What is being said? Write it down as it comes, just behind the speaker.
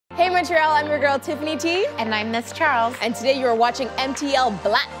Hey Montreal, I'm your girl Tiffany T. And I'm Miss Charles. And today you are watching MTL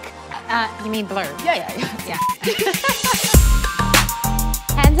Black. You mean Blurb? Yeah.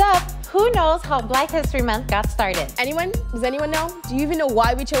 Hands up, who knows how Black History Month got started? Anyone? Does anyone know? Do you even know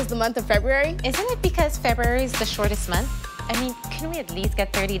why we chose the month of February? Isn't it because February is the shortest month? I mean, can we at least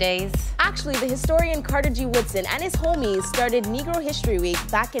get 30 days? Actually, the historian Carter G. Woodson and his homies started Negro History Week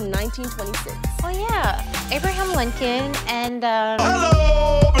back in 1926. Oh yeah, Abraham Lincoln and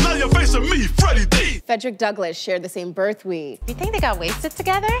Hello, but now you're facing me, Freddie D. Frederick Douglass shared the same birth week. You think they got wasted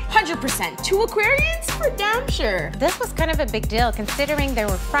together? 100%. Two Aquarians? For damn sure. This was kind of a big deal considering they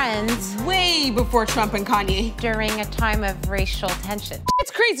were friends Way before Trump and Kanye. during a time of racial tension.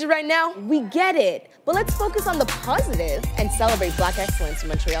 It's crazy right now. We get it. But let's focus on the positive and celebrate Black excellence in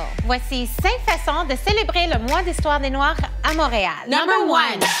Montreal. Voici 5 façons de célébrer le mois d'histoire des Noirs à Montréal. Number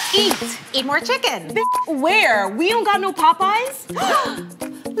 1, Eat more chicken. Where? We don't got no Popeyes?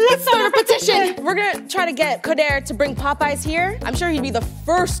 Let's start a petition. We're gonna try to get Kader to bring Popeyes here. I'm sure he'd be the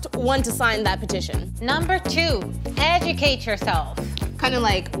first one to sign that petition. Number 2, educate yourself. Kind of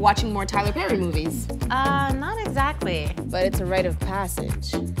like watching more Tyler Perry movies. Not exactly. But it's a rite of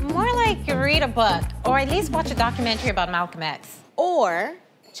passage. More like you read a book, or at least watch a documentary about Malcolm X. Or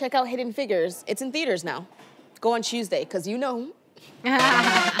check out Hidden Figures. It's in theaters now. Go on Tuesday, because you know.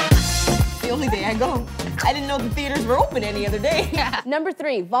 The only day I go. I didn't know the theaters were open any other day. Number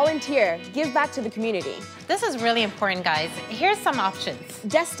 3, volunteer. Give back to the community. This is really important, guys. Here's some options.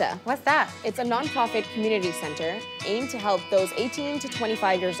 DESTA. What's that? It's a nonprofit community center aimed to help those 18 to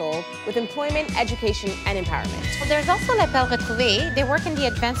 25 years old with employment, education, and empowerment. Well, there's also L'Appel Retrouvé. They work in the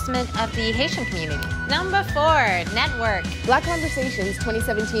advancement of the Haitian community. Number 4, network. Black Conversations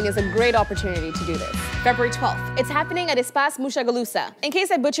 2017 is a great opportunity to do this. February 12th. It's happening at Espace Mushagalusa. In case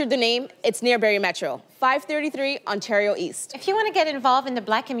I butchered the name, it's near Barrie Metro, 533 Ontario East. If you want to get involved in the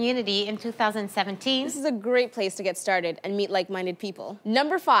Black community in 2017, This is a great place to get started and meet like-minded people.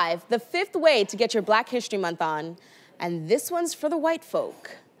 Number 5, the 5th way to get your Black History Month on, and this one's for the white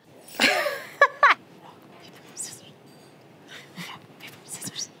folk.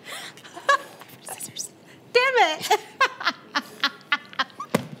 damn it!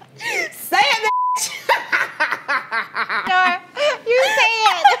 Say it, bitch! Sure, you say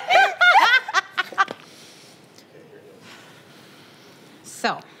it!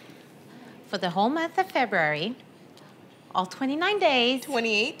 So, for the whole month of February, all 29 days,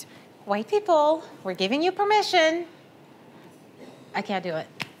 28. white people, we're giving you permission. I can't do it.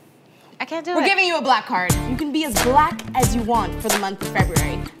 I can't do it. We're giving you a black card. You can be as black as you want for the month of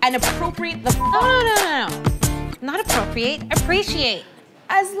February and appropriate the No. Not appropriate, appreciate.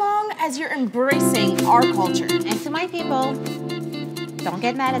 as long as you're embracing our culture. And to my people, don't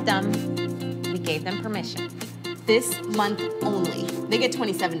get mad at them. We gave them permission. This month only. They get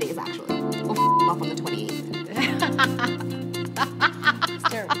 27 days, actually. We'll them off on the 28th. It's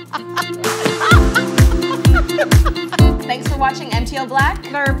terrible. Thanks for watching MTL Black.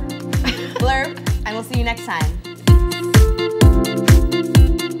 Blurb, and we'll see you next time.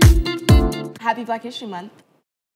 Happy Black History Month.